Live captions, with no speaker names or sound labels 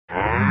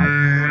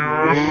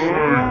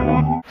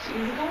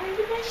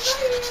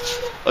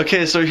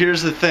Okay, so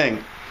here's the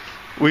thing.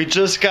 We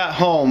just got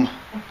home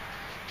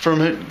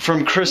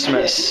from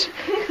Christmas,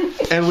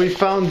 and we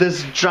found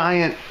this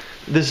giant,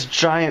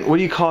 what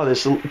do you call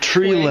this?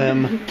 Tree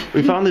limb.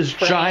 We found this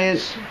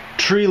giant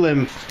tree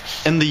limb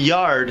in the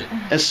yard,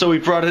 and so we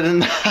brought it in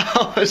the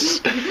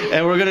house,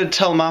 and we're gonna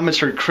tell Mom it's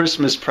her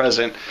Christmas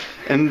present,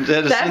 and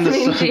that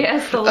means she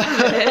has to live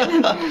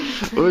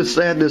it. It was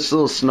sad. This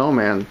little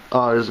snowman.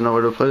 Oh, there's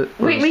nowhere to put it.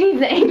 Wait, we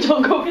need the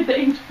angel. Go get the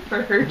angel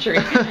for her tree.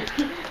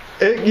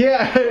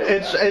 Yeah,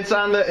 it's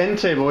on the end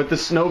table with the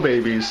snow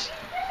babies.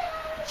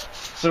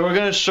 So we're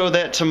gonna show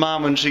that to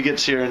Mom when she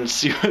gets here and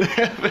see what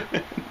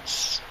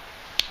happens.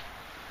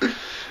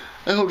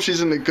 I hope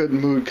she's in a good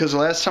mood, because the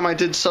last time I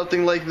did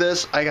something like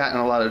this, I got in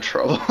a lot of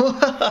trouble.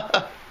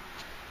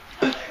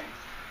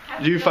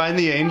 Did you find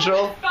the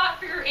angel? Spot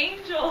for your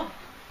angel.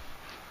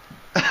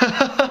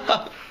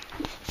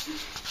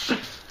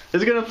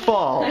 It's gonna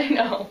fall. I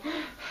know.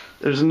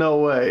 There's no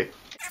way.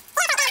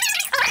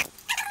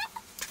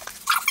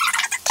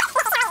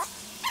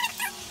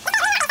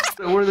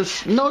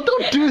 No,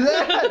 don't do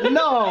that!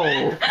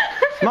 No!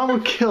 Mom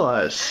will kill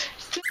us.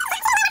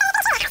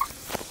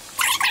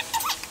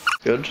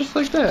 Good, just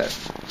like that.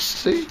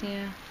 See?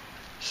 Yeah.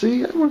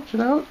 See, I worked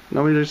it out.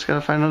 Now we just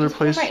gotta find another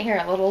place. Right here,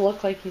 it'll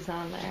look like he's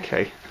on there.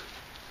 Okay.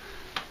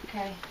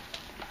 Okay.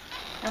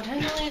 Now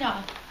turn your light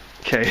off.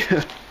 Okay.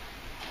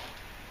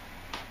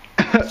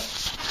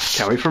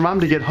 Can't wait for Mom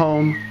to get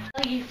home.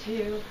 You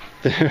too.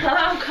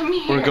 Mom, come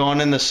here. We're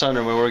going in the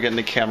sunroom and we're getting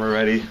the camera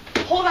ready.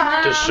 Hold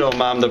on. To show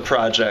Mom the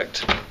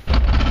project.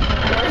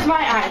 Where's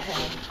my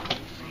iPad?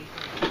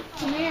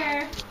 Come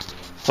here.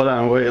 Hold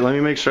on, wait, let me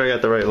make sure I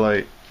got the right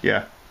light.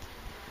 Yeah.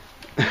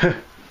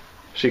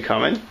 She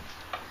coming?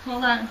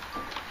 Hold on.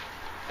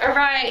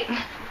 Alright.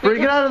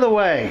 Bring it out of the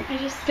way.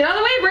 Get out of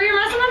the way, Brie, you're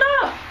messing it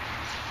up.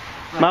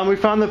 Mom, we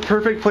found the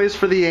perfect place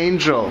for the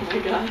angel. Oh my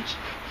gosh.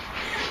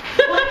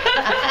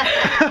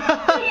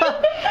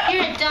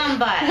 You're a dumb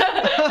butt.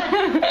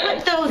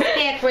 Put those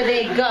back where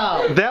they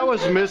go. That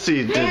was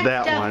Missy did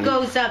that stuff one.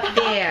 Goes up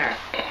there.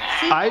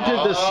 See? I did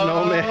the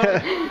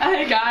snowman.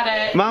 I got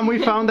it. Mom, we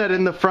found that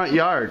in the front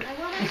yard.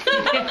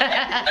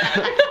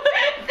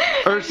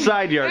 Or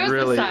side yard,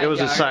 really. It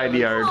was a side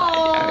yard.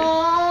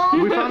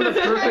 We found the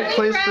perfect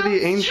place for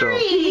the angel.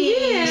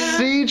 Tree.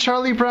 See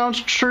Charlie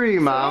Brown's tree,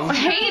 Mom. I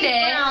hate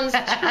it. Brown's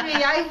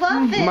tree. I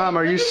love it. Mom,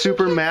 are you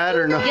super mad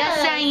or no? Yes,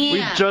 I am.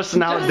 We just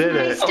now did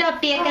My it.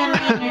 stuff back on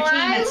the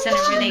entertainment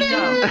center where they go.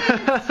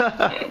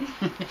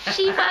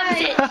 She loves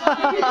it.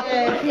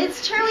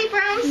 It's Charlie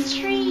Brown's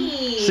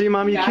tree. See,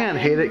 Mom, you can't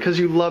hate it because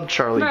you love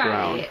Charlie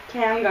Brown.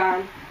 Okay, I'm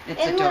gone. It's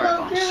And adorable.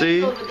 little girls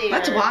See? over there.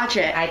 Let's watch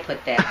it. I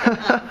put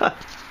that.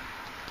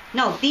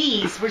 No,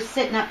 these were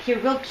sitting up here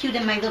real cute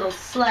in my little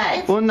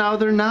sled. Well, now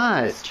they're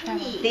not.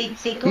 They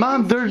go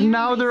Mom,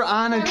 they're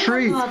on a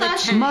tree. all the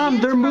time. Mom,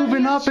 they're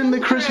moving up in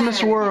the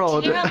Christmas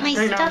world. Tear up my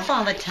stuff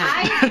all the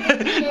time.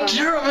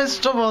 Tear up my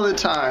stuff all the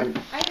time.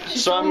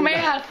 So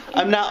mad.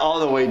 I'm not all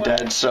the way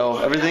dead, so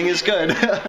everything is good.